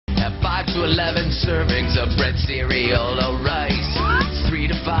5 to 11 servings of bread, cereal, or rice. 3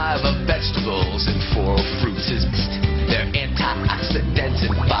 to 5 of vegetables and 4 fruits is best. Their antioxidants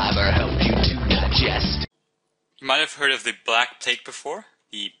and fiber help you to digest. You might have heard of the Black Plague before,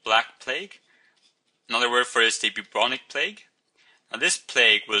 the Black Plague. Another word for it is the bubonic plague. Now this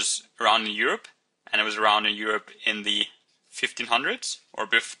plague was around in Europe, and it was around in Europe in the 1500s, or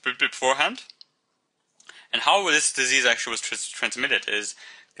beforehand. And how this disease actually was transmitted is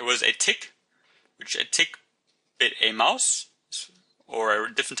there was a tick, which a tick bit a mouse, or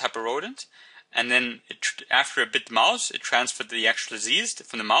a different type of rodent, and then after it bit the mouse, it transferred the actual disease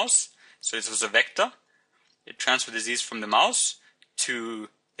from the mouse, so this was a vector. It transferred the disease from the mouse to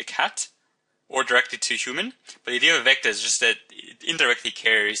the cat, or directly to human. But the idea of a vector is just that it indirectly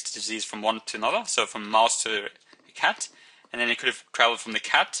carries the disease from one to another, so from the mouse to the cat, and then it could have traveled from the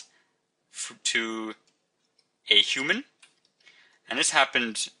cat to a human. And this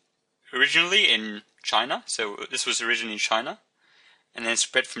happened originally in China, so this was originally in China, and then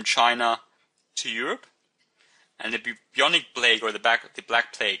spread from China to Europe. And the bubonic plague, or the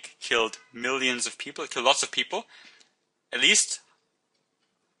Black Plague, killed millions of people. It killed lots of people. At least,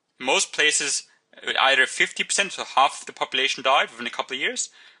 in most places, either 50%, so half of the population died within a couple of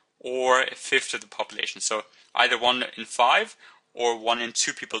years, or a fifth of the population. So either 1 in 5 or 1 in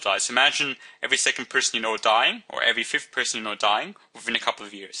 2 people died. So imagine every second person you know dying, or every fifth person you know dying within a couple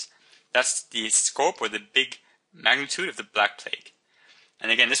of years. That's the scope, or the big magnitude of the Black Plague.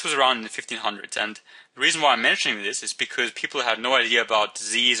 And again, this was around in the 1500s. And the reason why I'm mentioning this is because people had no idea about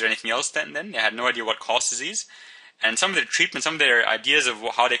disease or anything else then. They had no idea what caused disease. And some of their treatment, some of their ideas of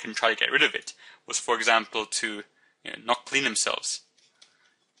how they can try to get rid of it was, for example, to not clean themselves.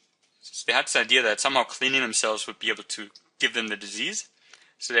 So they had this idea that somehow cleaning themselves would be able to give them the disease.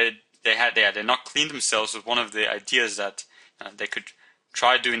 So they not cleaned themselves was one of the ideas that they could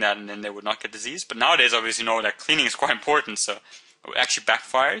try doing that and then they would not get disease. But nowadays, obviously, you know that cleaning is quite important, so it actually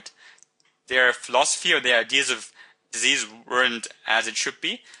backfired. Their philosophy or their ideas of disease weren't as it should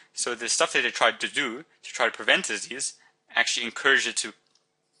be. So the stuff that they tried to do to try to prevent disease actually encouraged it to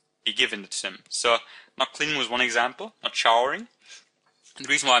be given to them. So not cleaning was one example, not showering. And the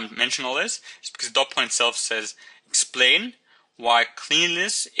reason why I'm mentioning all this is because the dot point itself says, explain why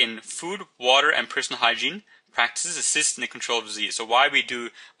cleanliness in food, water, and personal hygiene practices assist in the control of disease. So why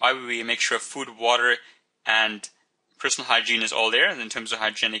we make sure food, water, and personal hygiene is all there in terms of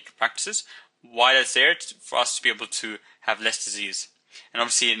hygienic practices, why that's there for us to be able to have less disease. And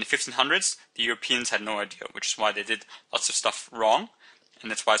obviously in the 1500s, the Europeans had no idea, which is why they did lots of stuff wrong,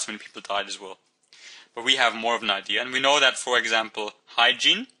 and that's why so many people died as well. But we have more of an idea, and we know that, for example,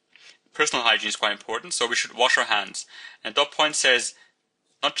 hygiene, personal hygiene is quite important, so we should wash our hands. And dot point says,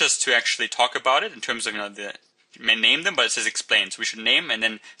 not just to actually talk about it in terms of, name them, but it says explain. So we should name and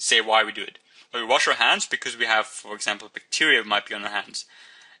then say why we do it. Well, we wash our hands because we have, for example, bacteria might be on our hands.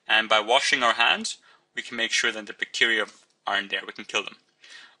 And by washing our hands, we can make sure that the bacteria aren't there. We can kill them.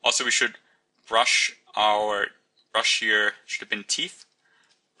 Also, we should brush your, should have been teeth.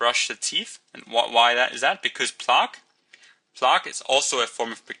 Brush the teeth. And why that is that? Because plaque is also a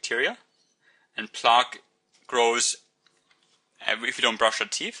form of bacteria. And plaque grows if you don't brush your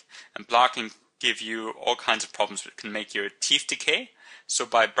teeth. And plaque can give you all kinds of problems. It can make your teeth decay. So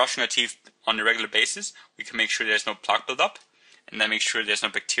by brushing our teeth on a regular basis, we can make sure there's no plaque buildup, and then make sure there's no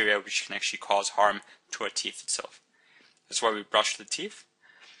bacteria which can actually cause harm to our teeth itself. That's why we brush the teeth.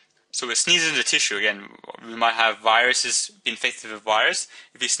 So we sneeze into tissue. Again, we might have viruses, be infected with a virus.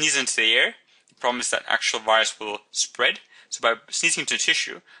 If you sneeze into the air, the problem is that actual virus will spread. So by sneezing into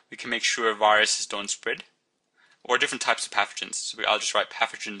tissue, we can make sure viruses don't spread, or different types of pathogens. So I'll just write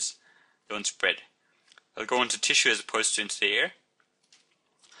pathogens don't spread. They'll go into tissue as opposed to into the air.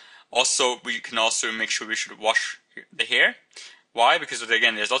 Also, we can also make sure we should wash the hair. Why? Because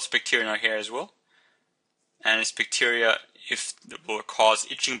again, there's lots of bacteria in our hair as well. And this bacteria, will cause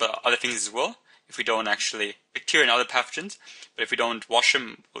itching, but other things as well. If we don't bacteria and other pathogens, but if we don't wash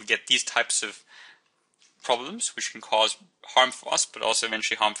them, we'll get these types of problems, which can cause harm for us, but also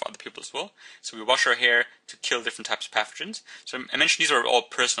eventually harm for other people as well. So we wash our hair to kill different types of pathogens. So I mentioned these are all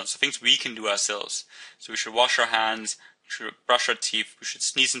personal, so things we can do ourselves. So we should wash our hands, we should brush our teeth, we should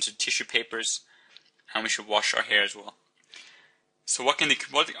sneeze into tissue papers, and we should wash our hair as well. So what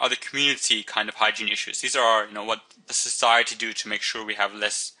are the community kind of hygiene issues? These are, what does society do to make sure we have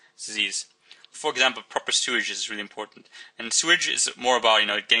less disease? For example, proper sewage is really important. And sewage is more about,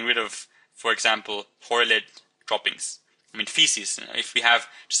 getting rid of, for example, toilet droppings. Feces. If we have,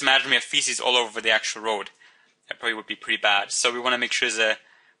 just imagine we have feces all over the actual road. That probably would be pretty bad. So we want to make sure there's a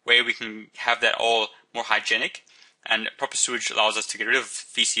way we can have that all more hygienic. And proper sewage allows us to get rid of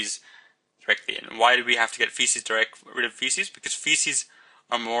feces directly. And why do we have to get rid of feces? Because feces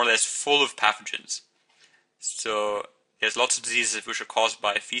are more or less full of pathogens. So there's lots of diseases which are caused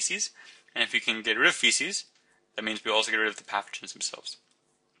by feces, and if we can get rid of feces, that means we also get rid of the pathogens themselves.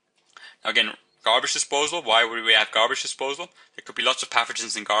 Now again, garbage disposal. Why would we have garbage disposal? There could be lots of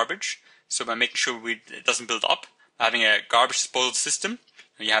pathogens in garbage, so by making sure it doesn't build up, by having a garbage disposal system,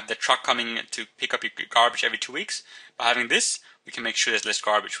 you have the truck coming to pick up your garbage every 2 weeks. By having this, we can make sure there's less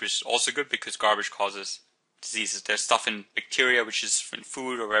garbage, which is also good because garbage causes diseases. There's stuff in bacteria, which is in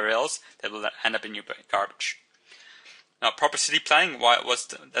food or wherever else, that will end up in your garbage. Now, proper city planning,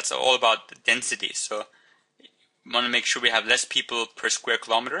 that's all about the density. So we want to make sure we have less people per square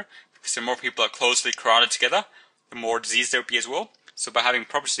kilometer, because the more people are closely crowded together, the more disease there will be as well. So by having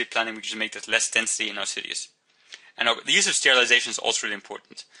proper city planning, we can make that less density in our cities. And the use of sterilization is also really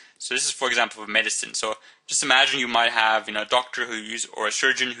important. So this is, for example, for medicine. So just imagine you might have a doctor or a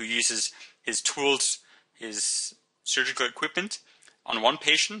surgeon who uses his tools, his surgical equipment on one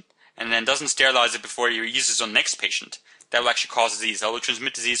patient, and then doesn't sterilize it before he uses it on the next patient. That will actually cause disease. That will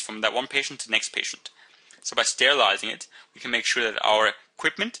transmit disease from that one patient to the next patient. So by sterilizing it, we can make sure that our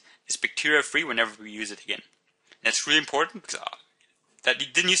equipment is bacteria-free whenever we use it again. And that's really important because that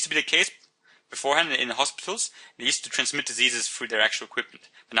didn't used to be the case beforehand in the hospitals. They used to transmit diseases through their actual equipment,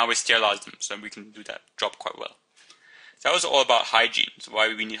 but now we sterilize them, so we can do that job quite well. So that was all about hygiene, so why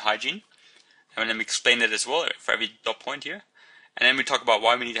we need hygiene, and then we explain that as well for every dot point here. And then we talk about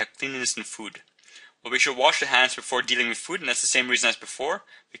why we need to have cleanliness in food. Well, we should wash the hands before dealing with food, and that's the same reason as before,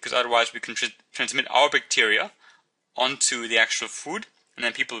 because otherwise we can transmit our bacteria onto the actual food, and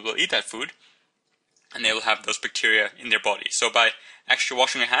then people will eat that food, and they will have those bacteria in their body. So by actually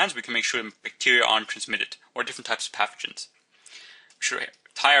washing our hands, we can make sure bacteria aren't transmitted, or different types of pathogens. We should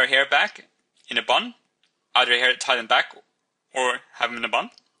tie our hair back in a bun, either tie them back or have them in a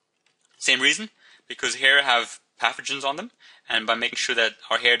bun. Same reason, because hair have pathogens on them, and by making sure that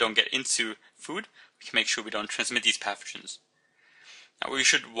our hair don't get into food, we can make sure we don't transmit these pathogens. Now we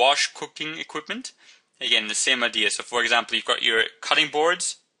should wash cooking equipment. Again, the same idea. So for example, you've got your cutting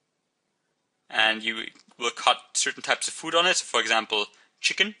boards, and you will cut certain types of food on it. So for example,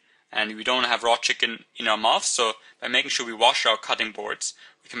 chicken, and we don't have raw chicken in our mouths. So by making sure we wash our cutting boards,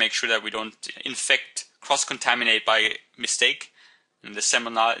 we can make sure that we don't cross-contaminate by mistake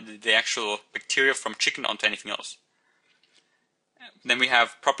the actual bacteria from chicken onto anything else. Then we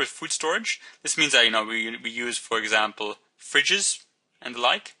have proper food storage. This means that we use, for example, fridges and the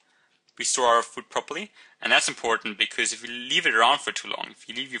like. We store our food properly, and that's important because if you leave it around for too long, if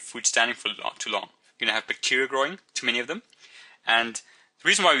you leave your food standing for too long, you're gonna have bacteria growing, too many of them. And the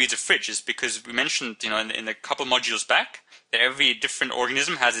reason why we use a fridge is because we mentioned, in a couple modules back, that every different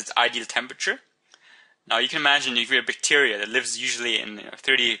organism has its ideal temperature. Now you can imagine if you're a bacteria that lives usually in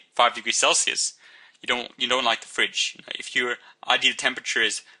 35 degrees Celsius, you don't like the fridge. If your ideal temperature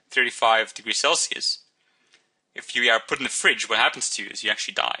is 35 degrees Celsius, if you are put in the fridge, what happens to you is you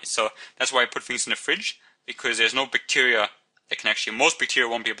actually die. So that's why I put things in the fridge, because there's no bacteria that can most bacteria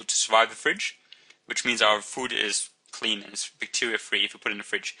won't be able to survive the fridge, which means our food is clean and it's bacteria free if you put it in the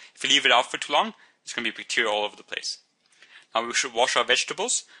fridge. If you leave it out for too long, there's going to be bacteria all over the place. Now we should wash our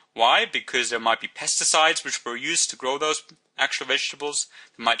vegetables. Why? Because there might be pesticides which were used to grow those actual vegetables.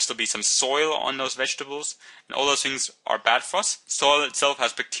 There might still be some soil on those vegetables, and all those things are bad for us. Soil itself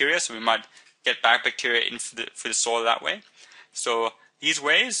has bacteria, so we might get bad bacteria in for the soil that way. So these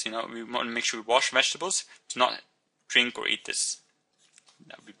ways, we want to make sure we wash vegetables, to not drink or eat this.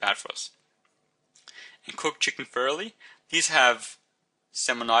 That would be bad for us. And cook chicken thoroughly. These have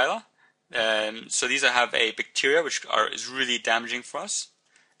salmonella. So these have a bacteria which is really damaging for us.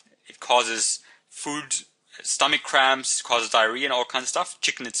 It causes stomach cramps, causes diarrhea and all kinds of stuff.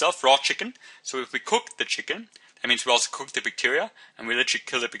 Chicken itself, raw chicken. So if we cook the chicken, that means we also cook the bacteria, and we literally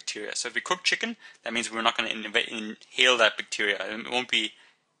kill the bacteria. So if we cook chicken, that means we're not going to inhale that bacteria. And we won't be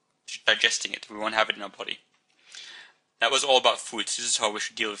digesting it. We won't have it in our body. That was all about food. So this is how we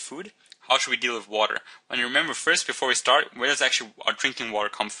should deal with food. How should we deal with water? When you remember first, before we start, where does actually our drinking water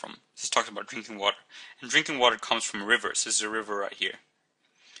come from? This talks about drinking water. And drinking water comes from rivers. This is a river right here.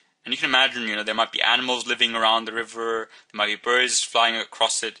 And you can imagine, there might be animals living around the river. There might be birds flying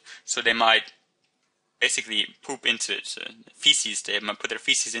across it. So they might basically poop into it. So feces, they might put their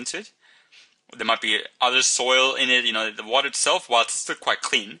feces into it. There might be other soil in it. The water itself, while it's still quite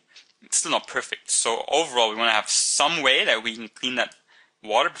clean, it's still not perfect. So overall, we want to have some way that we can clean that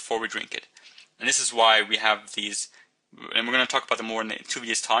water before we drink it. And this is why we have these, and we're going to talk about them more in 2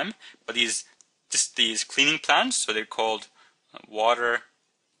 videos time, but these cleaning plants, so they're called water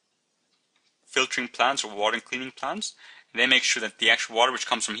filtering plants or water cleaning plants, They make sure that the actual water which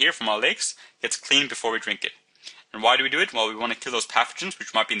comes from here, from our lakes, gets clean before we drink it. And why do we do it? Well, we want to kill those pathogens,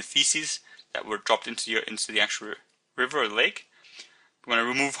 which might be in the feces that were dropped into the actual river or the lake. We want to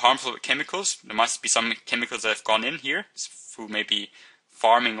remove harmful chemicals. There must be some chemicals that have gone in here through maybe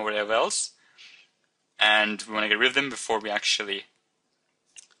farming or whatever else. And we want to get rid of them before we actually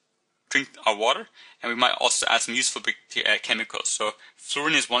drink our water. And we might also add some useful chemicals. So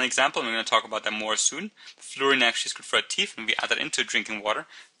fluorine is one example, and we're going to talk about that more soon. Fluorine actually is good for our teeth, and we add that into drinking water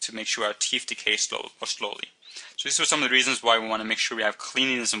to make sure our teeth decay slowly. So these are some of the reasons why we want to make sure we have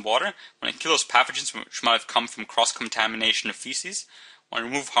cleanliness in water. We want to kill those pathogens which might have come from cross-contamination of feces. We want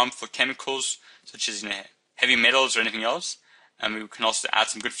to remove harmful chemicals such as heavy metals or anything else. And we can also add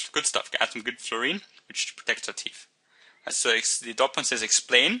some good stuff, add some good fluorine, which protects our teeth. So the dot point says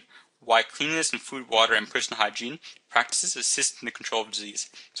explain why cleanliness in food, water, and personal hygiene practices assist in the control of disease.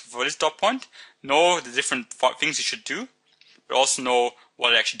 So for this dot point, know the different things you should do, but also know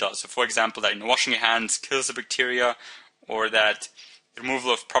what it actually does. So for example, that washing your hands kills the bacteria, or that the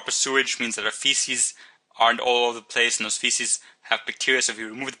removal of proper sewage means that our feces aren't all over the place, and those feces have bacteria. So if you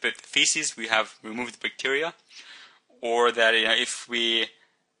remove the feces, we have removed the bacteria. Or that if we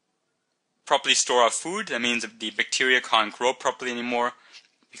properly store our food, that means that the bacteria can't grow properly anymore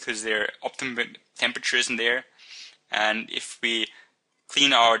because their optimum temperature isn't there. And if we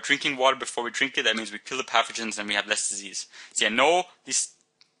clean our drinking water before we drink it, that means we kill the pathogens and we have less disease. So know these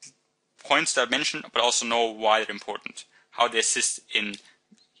points that I mentioned, but also know why they're important, how they assist in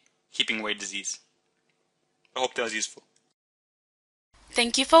keeping away disease. I hope that was useful.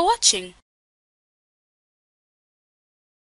 Thank you for watching.